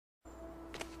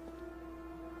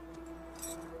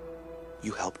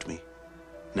You helped me.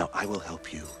 Now I will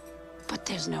help you. But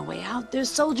there's no way out. There's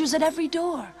soldiers at every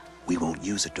door. We won't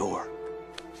use a door.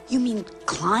 You mean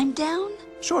climb down?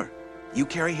 Sure. You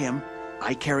carry him,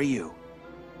 I carry you.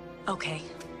 Okay.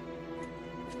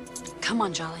 Come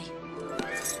on, Jolly.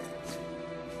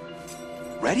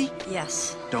 Ready?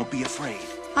 Yes. Don't be afraid.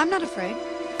 I'm not afraid.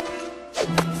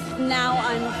 Now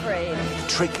I'm afraid. The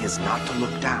trick is not to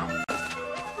look down.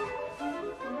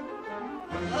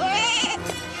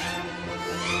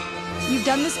 You've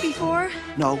done this before?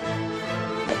 No.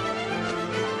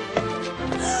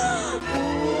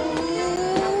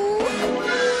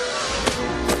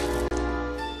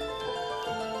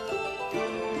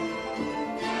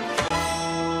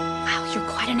 Wow, you're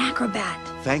quite an acrobat.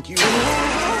 Thank you.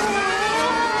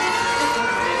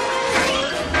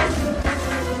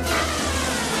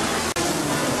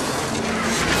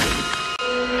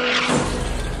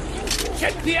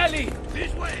 Get the alley!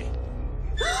 This way!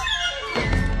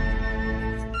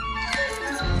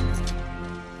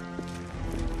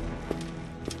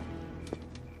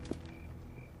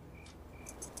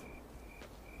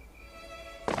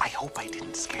 I hope I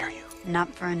didn't scare you.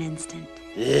 Not for an instant.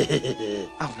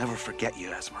 I'll never forget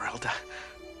you, Esmeralda.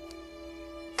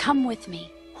 Come with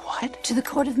me. What? To the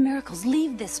Court of Miracles.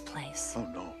 Leave this place. Oh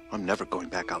no, I'm never going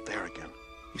back out there again.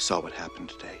 You saw what happened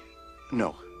today.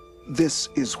 No, this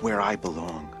is where I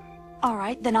belong. All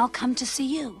right, then I'll come to see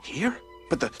you. Here?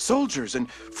 But the soldiers and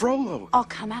Frollo. I'll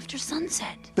come after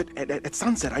sunset. But at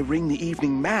sunset, I ring the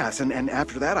evening mass, and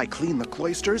after that, I clean the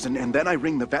cloisters, and then I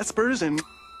ring the vespers, and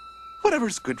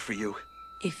whatever's good for you.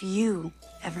 If you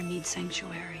ever need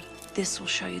sanctuary, this will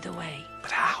show you the way.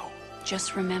 But how?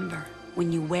 Just remember,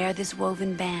 when you wear this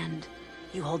woven band,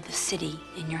 you hold the city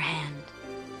in your hand.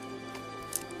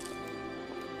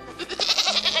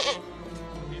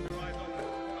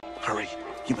 Hurry,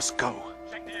 you must go.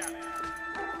 Check the alley.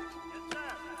 Yes,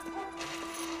 sir.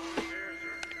 Here,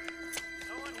 sir.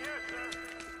 No one here, sir.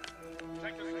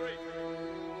 Check the street.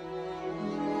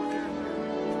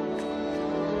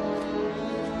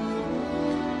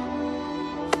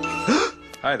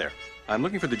 Hi there. I'm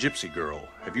looking for the gypsy girl.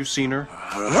 Have you seen her?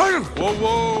 Whoa,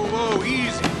 whoa, whoa,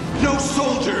 easy. No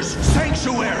soldiers!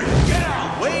 Sanctuary! Get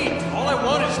out! Wait! All I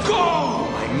want is go!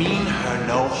 I mean her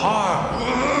no harm.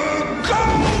 Go!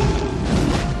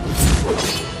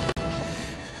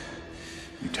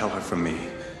 You tell her from me.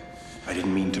 I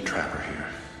didn't mean to trap her here,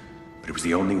 but it was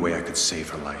the only way I could save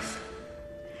her life.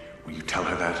 Will you tell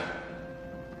her that?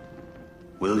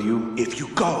 Will you? If you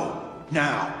go,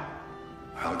 now.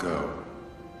 I'll go.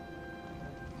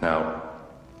 Now,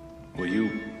 will you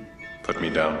put me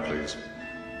down, please?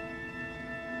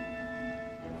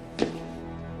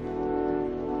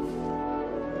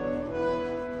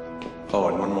 Oh,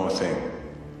 and one more thing.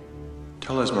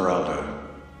 Tell Esmeralda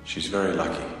she's very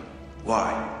lucky.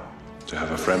 Why? To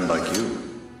have a friend like you.